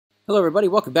Hello everybody,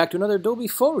 welcome back to another Adobe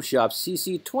Photoshop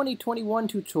CC 2021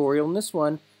 tutorial. In this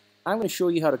one, I'm going to show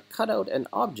you how to cut out an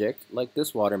object like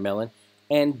this watermelon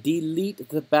and delete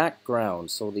the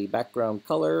background. So the background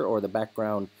color or the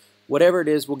background, whatever it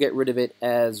is, we'll get rid of it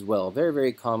as well. Very,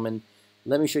 very common.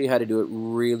 Let me show you how to do it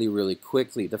really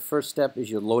quickly. The first step is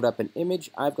you load up an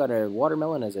image. I've got a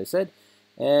watermelon, as I said.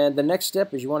 And the next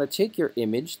step is you want to take your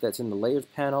image that's in the Layers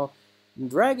panel, and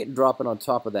drag it and drop it on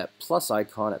top of that plus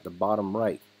icon at the bottom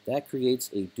right. That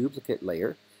creates a duplicate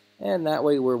layer, and that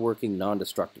way we're working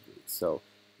non-destructively. So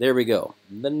there we go.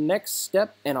 The next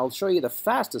step, and I'll show you the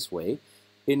fastest way.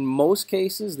 In most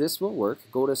cases, this will work.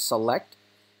 Go to Select,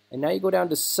 and now you go down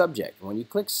to Subject. When you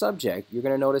click Subject, you're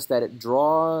going to notice that it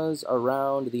draws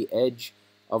around the edge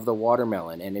of the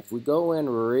watermelon. And if we go in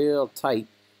real tight,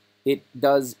 it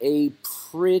does a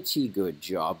pretty good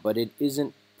job, but it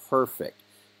isn't perfect.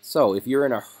 So if you're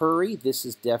in a hurry, this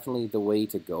is definitely the way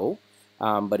to go.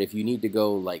 But if you need to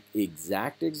go like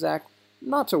exact,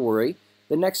 not to worry.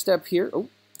 The next step here, oh,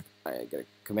 I got to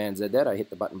Command Z that, I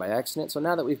hit the button by accident. So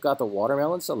now that we've got the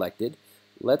watermelon selected,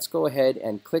 let's go ahead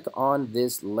and click on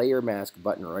this layer mask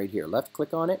button right here. Left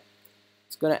click on it.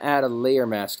 It's going to add a layer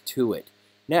mask to it.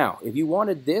 Now, if you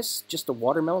wanted this, just a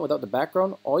watermelon without the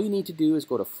background, all you need to do is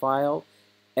go to File,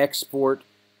 Export,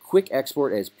 Quick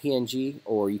Export as PNG,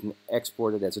 or you can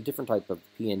export it as a different type of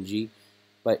PNG.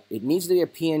 But it needs to be a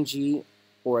PNG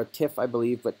or a TIFF, I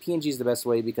believe, but PNG is the best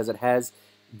way because it has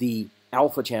the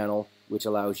alpha channel, which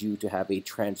allows you to have a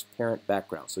transparent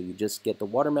background. So you just get the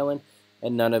watermelon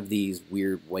and none of these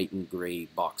weird white and gray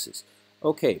boxes.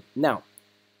 Okay, now,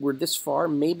 we're this far.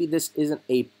 Maybe this isn't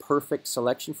a perfect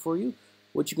selection for you.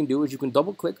 What you can do is you can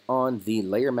double-click on the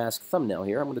layer mask thumbnail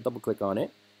here. I'm going to double-click on it,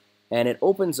 and it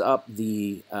opens up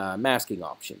the masking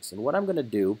options. And what I'm going to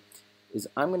do is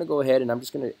I'm going to go ahead and I'm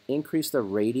just going to increase the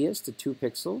radius to 2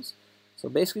 pixels. So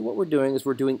basically what we're doing is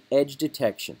we're doing edge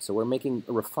detection. So we're making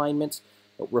refinements,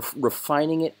 but we're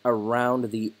refining it around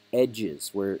the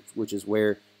edges, which is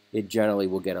where it generally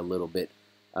will get a little bit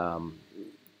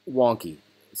wonky.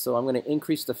 So I'm going to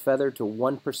increase the feather to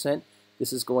 1%.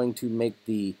 This is going to make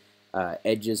the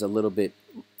edges a little bit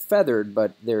feathered,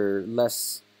 but they're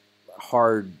less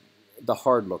hard, the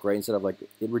hard look, right? Instead of like,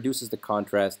 it reduces the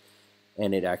contrast,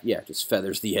 and it just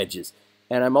feathers the edges.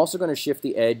 And I'm also going to shift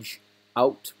the edge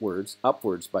upwards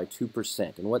by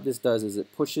 2%. And what this does is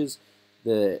it pushes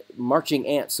the marching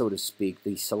ant, so to speak,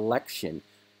 the selection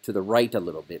to the right a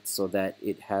little bit so that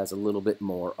it has a little bit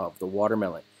more of the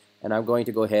watermelon. And I'm going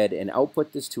to go ahead and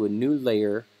output this to a new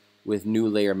layer with new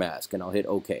layer mask, and I'll hit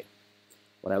OK.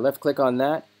 When I left click on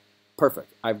that,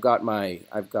 perfect. I've got a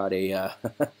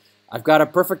I've got a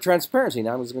perfect transparency.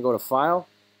 Now I'm just going to go to File,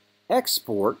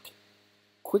 Export,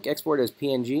 Quick Export as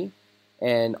PNG,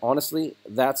 and honestly,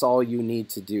 that's all you need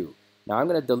to do. Now I'm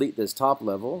going to delete this top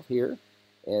level here.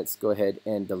 Let's go ahead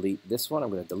and delete this one.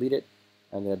 I'm going to delete it.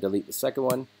 I'm going to delete the second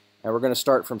one, and we're going to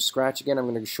start from scratch again. I'm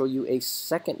going to show you a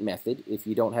second method if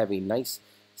you don't have a nice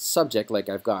subject like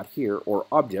I've got here, or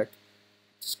object.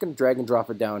 Just going to drag and drop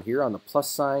it down here. On the plus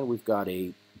sign, we've got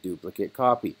a duplicate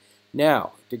copy.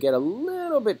 Now, to get a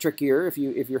little bit trickier, if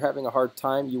you're having a hard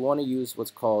time, you want to use what's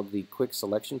called the Quick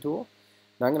Selection tool.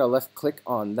 Now I'm going to left click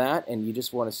on that, and you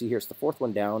just want to see here's the fourth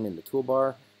one down in the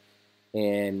toolbar,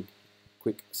 and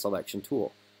Quick Selection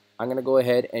tool. I'm going to go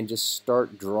ahead and just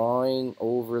start drawing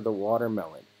over the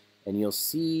watermelon, and you'll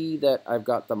see that I've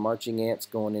got the marching ants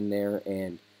going in there,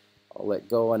 and I'll let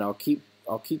go and I'll keep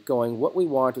going. What we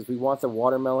want is we want the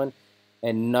watermelon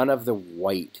and none of the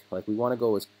white. Like, we want to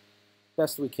go as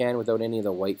best we can without any of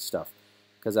the white stuff,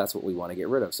 because that's what we want to get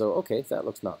rid of. So okay, that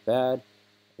looks not bad.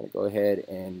 I'm going to go ahead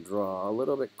and draw a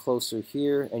little bit closer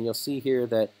here, and you'll see here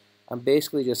that I'm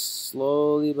basically just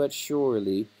slowly but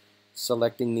surely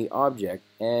selecting the object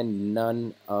and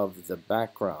none of the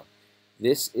background.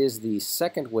 This is the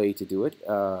second way to do it.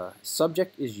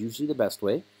 Subject is usually the best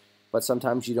way, but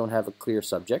sometimes you don't have a clear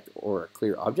subject or a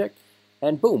clear object,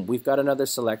 and boom, we've got another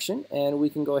selection, and we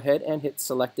can go ahead and hit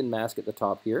Select and Mask at the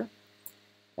top here.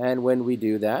 And when we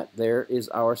do that, there is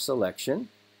our selection.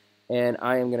 And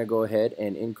I am going to go ahead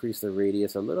and increase the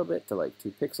radius a little bit to like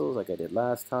 2 pixels like I did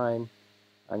last time.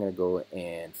 I'm going to go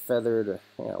and feather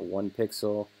to 1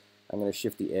 pixel. I'm going to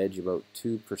shift the edge about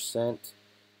 2%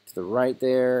 to the right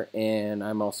there. And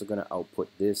I'm also going to output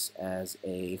this as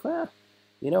a, well,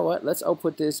 you know what? Let's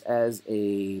output this as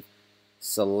a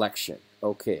selection.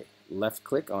 Okay, left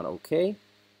click on OK.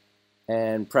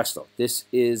 And presto, this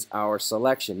is our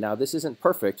selection. Now this isn't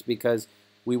perfect because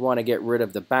we want to get rid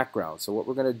of the background. So what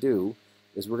we're going to do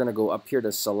is we're going to go up here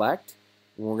to Select,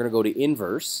 and we're going to go to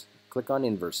Inverse. Click on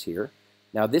Inverse here.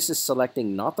 Now this is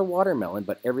selecting not the watermelon,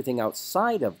 but everything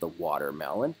outside of the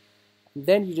watermelon.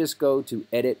 Then you just go to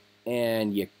edit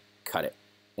and you cut it.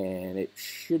 And it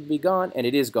should be gone, and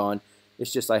it is gone.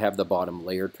 It's just I have the bottom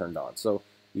layer turned on. So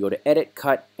you go to edit,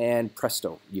 cut, and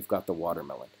presto, you've got the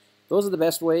watermelon. Those are the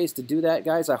best ways to do that,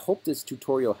 guys. I hope this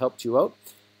tutorial helped you out.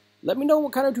 Let me know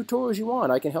what kind of tutorials you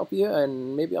want. I can help you,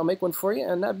 and maybe I'll make one for you,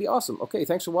 and that'd be awesome. Okay,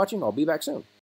 thanks for watching. I'll be back soon.